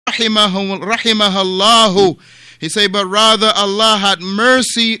rahimahullahu. He said, but rather Allah had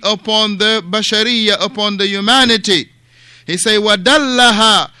mercy upon the bashariya, upon the humanity. He said,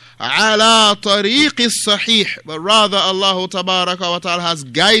 وَدَلَّهَا عَلَى طَرِيقِ الصَّحِيحِ. But rather Allah tabaraka wa ta'ala has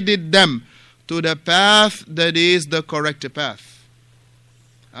guided them to the path that is the correct path.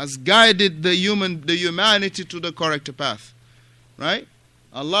 Has guided the humanity to the correct path. Right?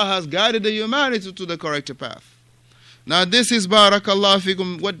 Allah has guided the humanity to the correct path. Now this is barakallahu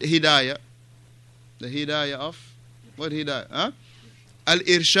fikum, what hidayah? The hidayah of what hidayah? Huh?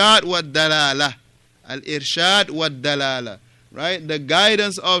 Al-irshad wa dalala. Al-irshad wa dalala. Right? The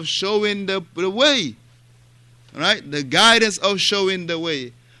guidance of showing the way. Right? The guidance of showing the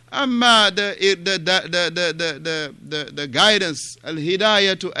way. Amma the guidance,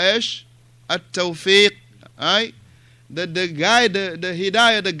 al-hidayah to ash, at-tawfiq, right? The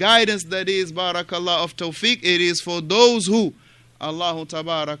hidayah, the guidance that is barakallah of tawfiq, it is for those who Allah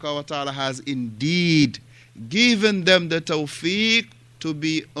tabaraka wa ta'ala has indeed given them the tawfiq to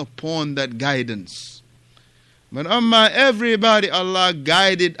be upon that guidance. But amma everybody, Allah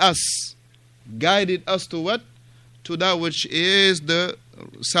guided us to what? To that which is the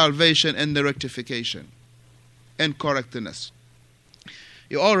salvation and the rectification and correctness.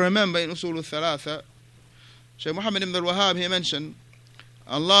 You all remember in Usul al-Thalatha, Shaykh Muhammad ibn al-Wahhab, he mentioned,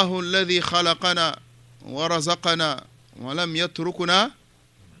 Allahu alladhi khalaqana wa razaqana wa lam yatrukuna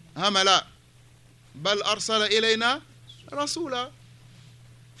hamala bal arsala ilayna rasula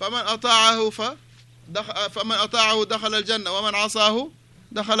faman ata'ahu dakhala al-jannah wa man asahu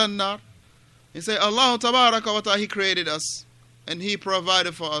dakhala an-nar. He said, Allah tabaraka wa ta'ala, He created us and He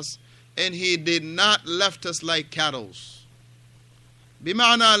provided for us and He did not left us like cattle.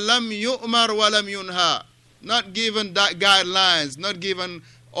 Bima'na lam yu'mar wa lam yunha. Not given guidelines, not given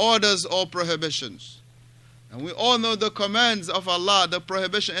orders or prohibitions. And we all know the commands of Allah, the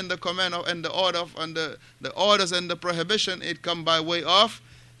prohibition and the command of, and the order of, and the orders and the prohibition, it come by way of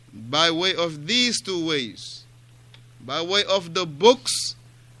these two ways. By way of the books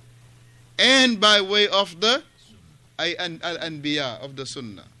and by way of the al-anbiya, of the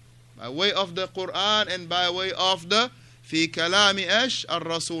sunnah. By way of the Quran and by way of the fi kalami ash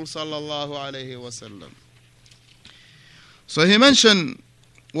al-Rasul sallallahu alayhi wa sallam. So he mentioned,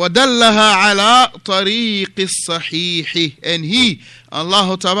 وَدَلَّهَا عَلَىٰ طَرِيقِ الصَّحِيحِ. And He,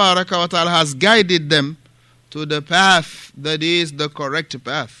 Allah tabaraka wa ta'ala, has guided them to the path that is the correct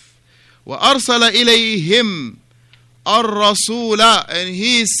path. وَأَرْسَلَ إِلَيْهِمْ الرَّسُولَ. And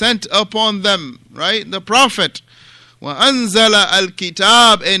He sent upon them, right, the Prophet. وَأَنزَلَ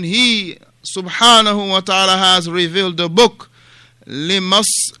الْكِتَابِ. And He, subhanahu wa ta'ala, has revealed the book.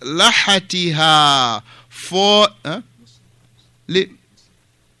 لِمَصْلَحَتِهَا. For...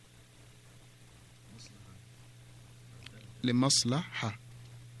 لمصلحة.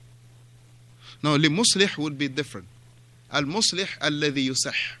 No, لمصلح would be different. المصلح الذي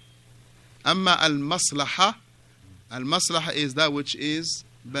يصح. أما المصلحة, المصلحة is that which is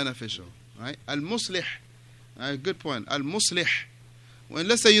beneficial, right? المصلح, good point. المصلح, when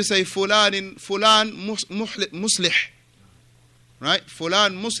let's say you say فلان مصلح, right?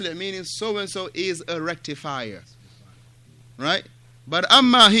 فلان مصلح meaning so and so is a rectifier. Right? But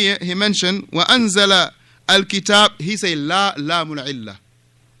amma here, he mentioned, وَأَنزَلَ الْكِتَابِ. He say, لَا لَامُ الْعِلَّةِ.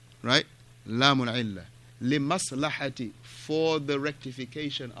 Right? لَامُ الْعِلَّةِ. لِمَصْلَحَةِ. For the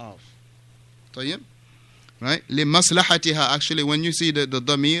rectification of. طيب? Right? لِمَصْلَحَتِهَا. Actually, when you see the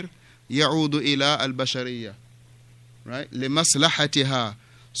damir, يَعُودُ إِلَىٰ الْبَشَرِيَّةِ. Right? لِمَصْلَحَتِهَا.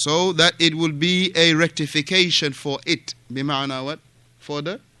 So that it will be a rectification for it. بمعنى what? For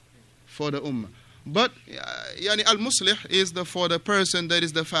the ummah. But yani al-muslih is for the person that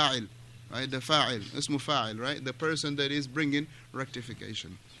is the fa'il, right? The fa'il, ismu fa'il, right? The person that is bringing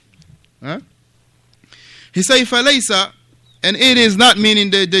rectification. Huh? He say falaysa, and it is not meaning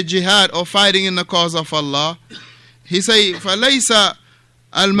the jihad or fighting in the cause of Allah. He say falaysa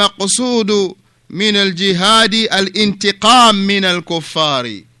al-maqsudu min al-jihadi al-intiqam min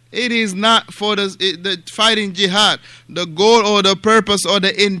al-kuffari. It is not for the fighting jihad. The goal or the purpose or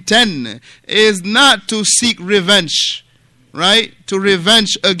the intent is not to seek revenge, right? To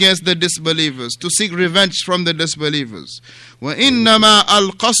revenge against the disbelievers, to seek revenge from the disbelievers. وَإِنَّمَا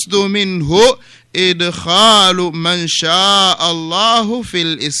الْقَصْدُ مِنْهُ إِدْخَالُ مَنْ شَاءَ اللَّهُ فِي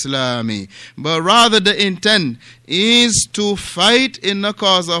الْإِسْلَامِ. But rather the intent is to fight in the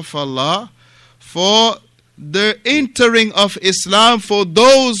cause of Allah for the entering of Islam for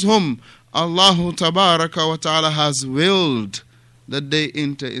those whom Allah tabaraka wa ta'ala has willed that they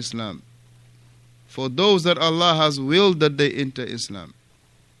enter Islam. For those that Allah has willed that they enter Islam.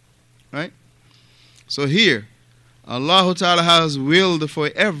 Right? So here, Allah Ta'ala has willed for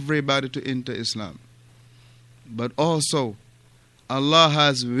everybody to enter Islam. But also, Allah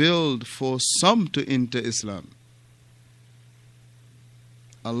has willed for some to enter Islam.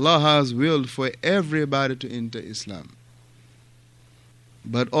 Allah has willed for everybody to enter Islam.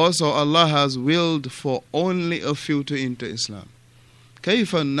 But also Allah has willed for only a few to enter Islam.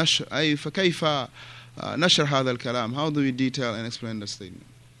 كيف نشر هذا الكلام? How do we detail and explain the statement?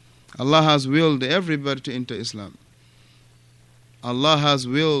 Allah has willed everybody to enter Islam. Allah has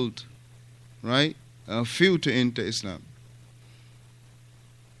willed, right, a few to enter Islam.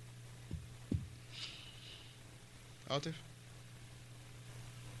 Atif?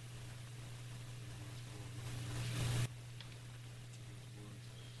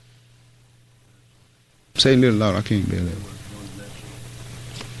 Say a little louder, I can't hear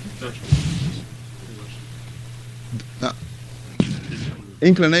that.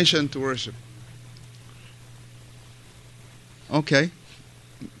 Inclination to worship. Okay,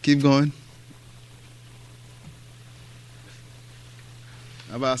 keep going.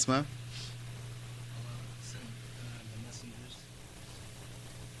 Abbas, man.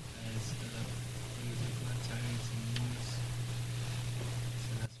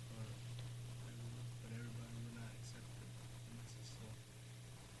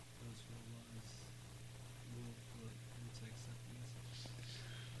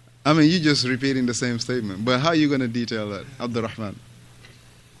 I mean, you're just repeating the same statement, but how are you going to detail that, Abdul Rahman?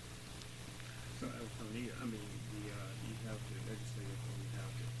 So, for me, I mean, you have the legislative and you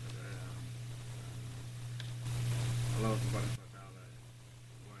have the Allah Subhanahu wa Ta'ala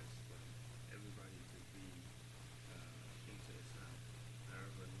wants everybody to be into Islam.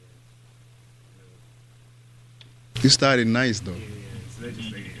 You started nice, though. Yeah, it's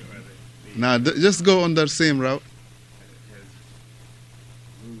legislative, rather. Now, just go on that same route.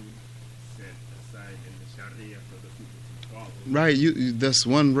 Right, that's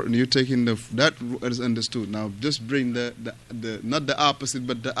one. You're taking that is understood. Now, just bring the not the opposite,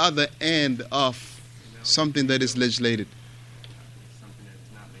 but the other end of something that is legislated. Something that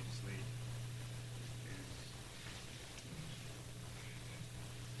is not legislated.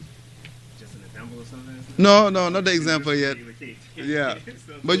 Just an example or something. No, not the example yet. Yeah,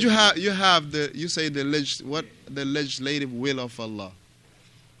 but you have you say the legislative will of Allah,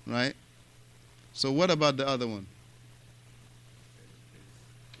 right? So what about the other one?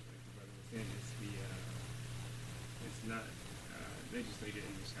 It's not legislated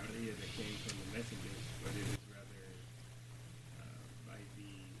in the Sharia that came from the messengers, but it is rather by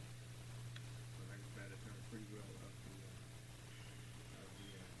the, for lack of better term, free will of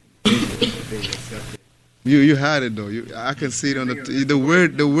the they accepted. You had it though. I can see it on the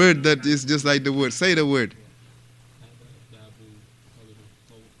word that is just like the word. Say the word.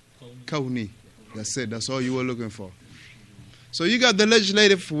 Kawni. That's it. That's all you were looking for. So you got the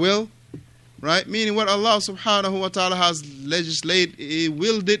legislative will, right? Meaning what Allah subhanahu wa ta'ala has legislated, He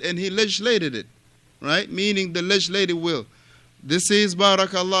willed it and He legislated it, right? Meaning the legislative will. This is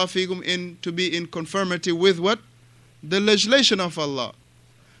barakallah fikum to be in conformity with what? The legislation of Allah.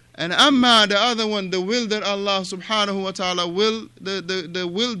 And amma the other one, the will that Allah subhanahu wa ta'ala will, the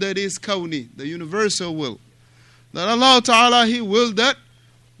will that is kawni, the universal will. That Allah ta'ala, He willed that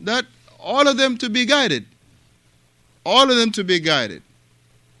all of them to be guided. All of them to be guided.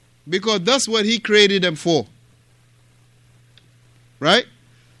 Because that's what He created them for. Right?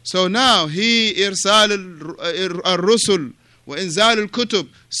 So now He irsal al-rusul wa inzal al-kutub,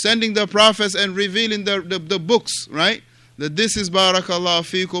 sending the prophets and revealing the books, right? That this is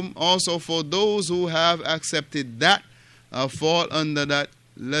barakallahu fikum also for those who have accepted that fall under that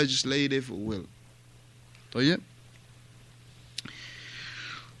legislative will.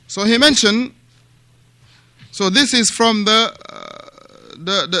 So he mentioned, so this is from the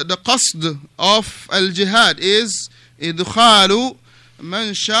qasd of al-jihad is idkhalu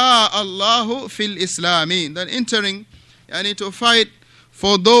man sha'a Allahu fil islami, that entering, yani to fight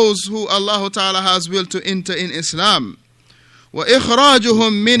for those who Allah Ta'ala has willed to enter in Islam. Wa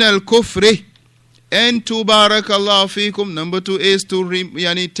ikhrajuhum min al-kufri, and to barakallahu fikum, number 2 is to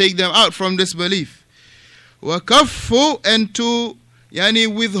yani take them out from disbelief. Wa kaffu, and to yani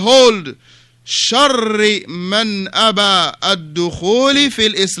withhold sharri man aba ad-dukhuli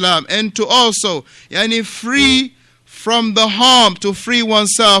fil Islam, and to also yani free from the harm, to free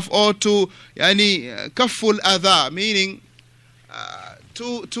oneself, or to yani kafful adha, meaning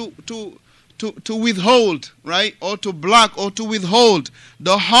to withhold, right, or to block or to withhold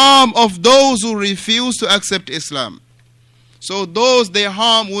the harm of those who refuse to accept Islam. So those, their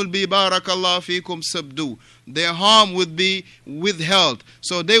harm will be barakallahu fikum subdu. Their harm would be withheld.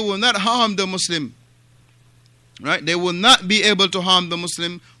 So they will not harm the Muslim. Right? They will not be able to harm the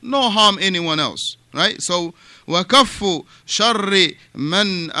Muslim nor harm anyone else. Right? So وَكَفُّ شَرِّ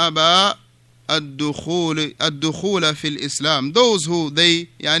مَنْ أَبَى الدخول في الإسلام. Those who they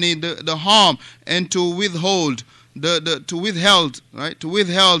the harm and to withhold the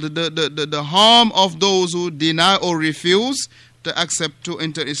harm of those who deny or refuse to accept to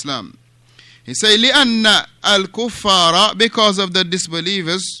enter Islam. He say لأن الكفار, because of the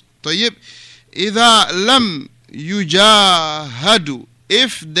disbelievers. طيب إذا لم يجاهدوا,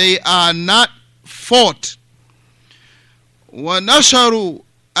 if they are not fought. وَنَشَرُوا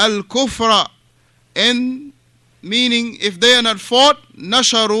الْكُفْرَ, and meaning if they are not fought,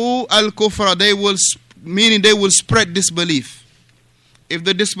 نَشَرُوا الْكُفْرَ, they will spread disbelief. If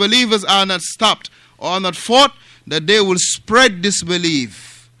the disbelievers are not stopped or are not fought, that they will spread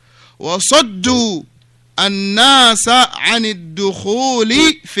disbelief. وَصَدُّوا النَّاسَ عَنِ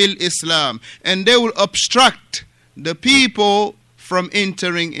الدُّخُولِ فِي الْإِسْلَامِ, and they will obstruct the people from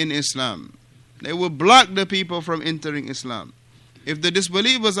entering in Islam. They will block the people from entering Islam. If the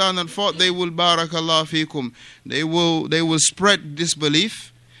disbelievers are not fought, they will, barakallah fikum, they will spread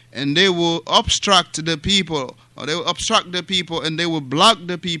disbelief, and they will obstruct the people, or they will obstruct the people, and they will block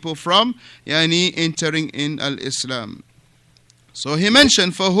the people from entering in al-Islam. So he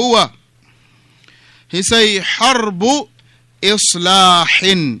mentioned فَهُوَ, he say harbu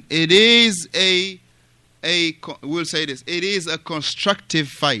islahin. It is we'll say this, it is a constructive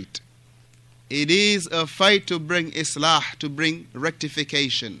fight. It is a fight to bring islah, to bring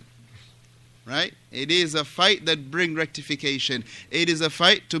rectification. Right? It is a fight that brings rectification. It is a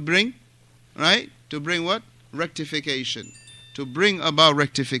fight to bring, right? To bring what? Rectification. To bring about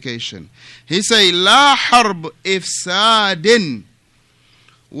rectification. He say, La harb ifsadin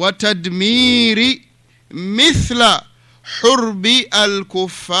wa tadmiri mithla حرب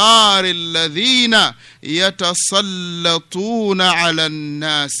الكفار الذين يتسلطون على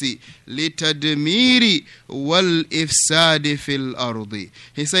الناس لتدمير والإفساد في الأرض.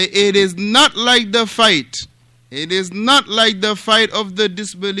 He say it is not like the fight. It is not like the fight of the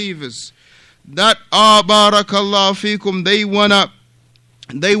disbelievers that are barakallahu fikum. They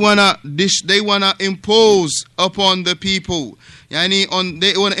wanna impose upon the people. They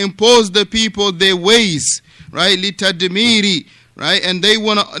wanna impose the people their ways. Right, litadmiri, right, and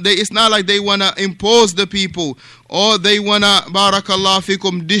it's not like they wanna impose the people, or they wanna barakallahu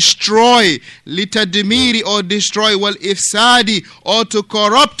fikum destroy, litadmiri, or destroy, wal ifsadi, or to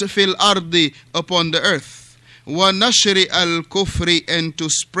corrupt fil ardi, upon the earth, wa nashri al kufri, and to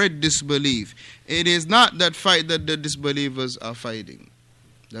spread disbelief. It is not that fight that the disbelievers are fighting.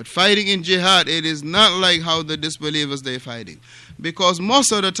 That fighting in jihad, it is not like how the disbelievers they're fighting. Because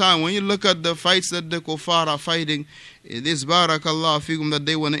most of the time, when you look at the fights that the kuffar are fighting, it is barakallah fikum that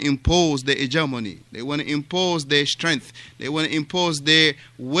they want to impose their hegemony. They want to impose their strength. They want to impose their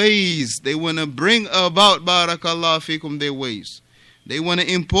ways. They want to bring about barakallah fikum their ways. They want to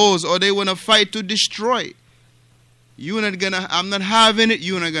impose, or they want to fight to destroy. I'm not having it,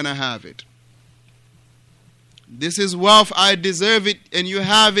 you're not going to have it. This is wealth, I deserve it, and you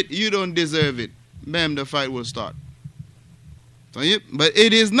have it, you don't deserve it. Bam, the fight will start. But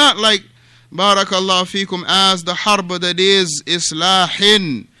it is not like, barakallahu fikum, as the harb that is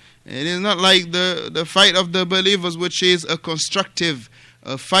islahin. It is not like the fight of the believers, which is a constructive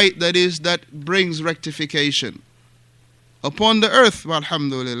fight that brings rectification upon the earth.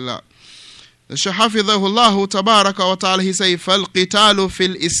 Alhamdulillah. The Shaykh Hafidhahullah tabaraka wa ta'ala, he say, فَالْقِتَالُ فِي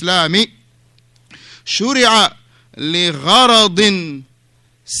الْإِسْلَامِ شُرِعَ لِغَرَضٍ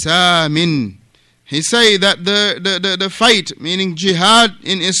سَامٍ. He say that the fight, meaning jihad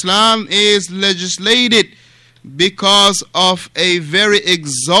in Islam, is legislated because of a very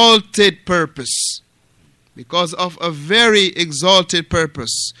exalted purpose. Because of a very exalted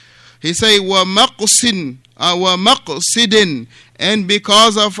purpose. He say وَمَقْصِدٍ, and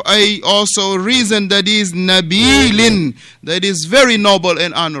because of a also reason that is nabilin, that is very noble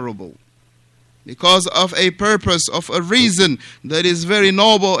and honorable. Because of a purpose, of a reason that is very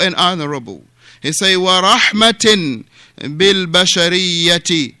noble and honorable. He say وَرَحْمَةٍ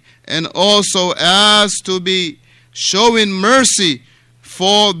بِالْبَشَرِيَّةِ, and also as to be showing mercy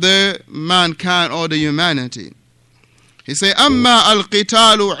for the mankind or the humanity. He say أَمَّا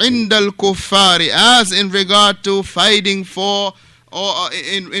الْقِتَالُ عِنْدَ الْكُفَّارِ, as in regard to fighting for or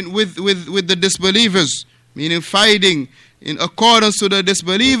with the disbelievers, meaning fighting in accordance to the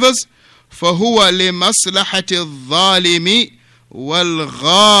disbelievers, فَهُوَ لِمَصْلَحَةِ الظَّالِمِ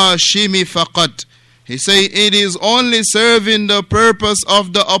وَالْغَاشِمِ فَقَطْ. He say it is only serving the purpose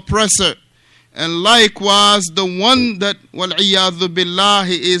of the oppressor, and likewise the one that وَالْعِيَاذُ بِاللَّهِ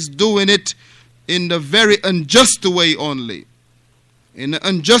is doing it in the very unjust way only. In an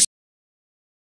unjust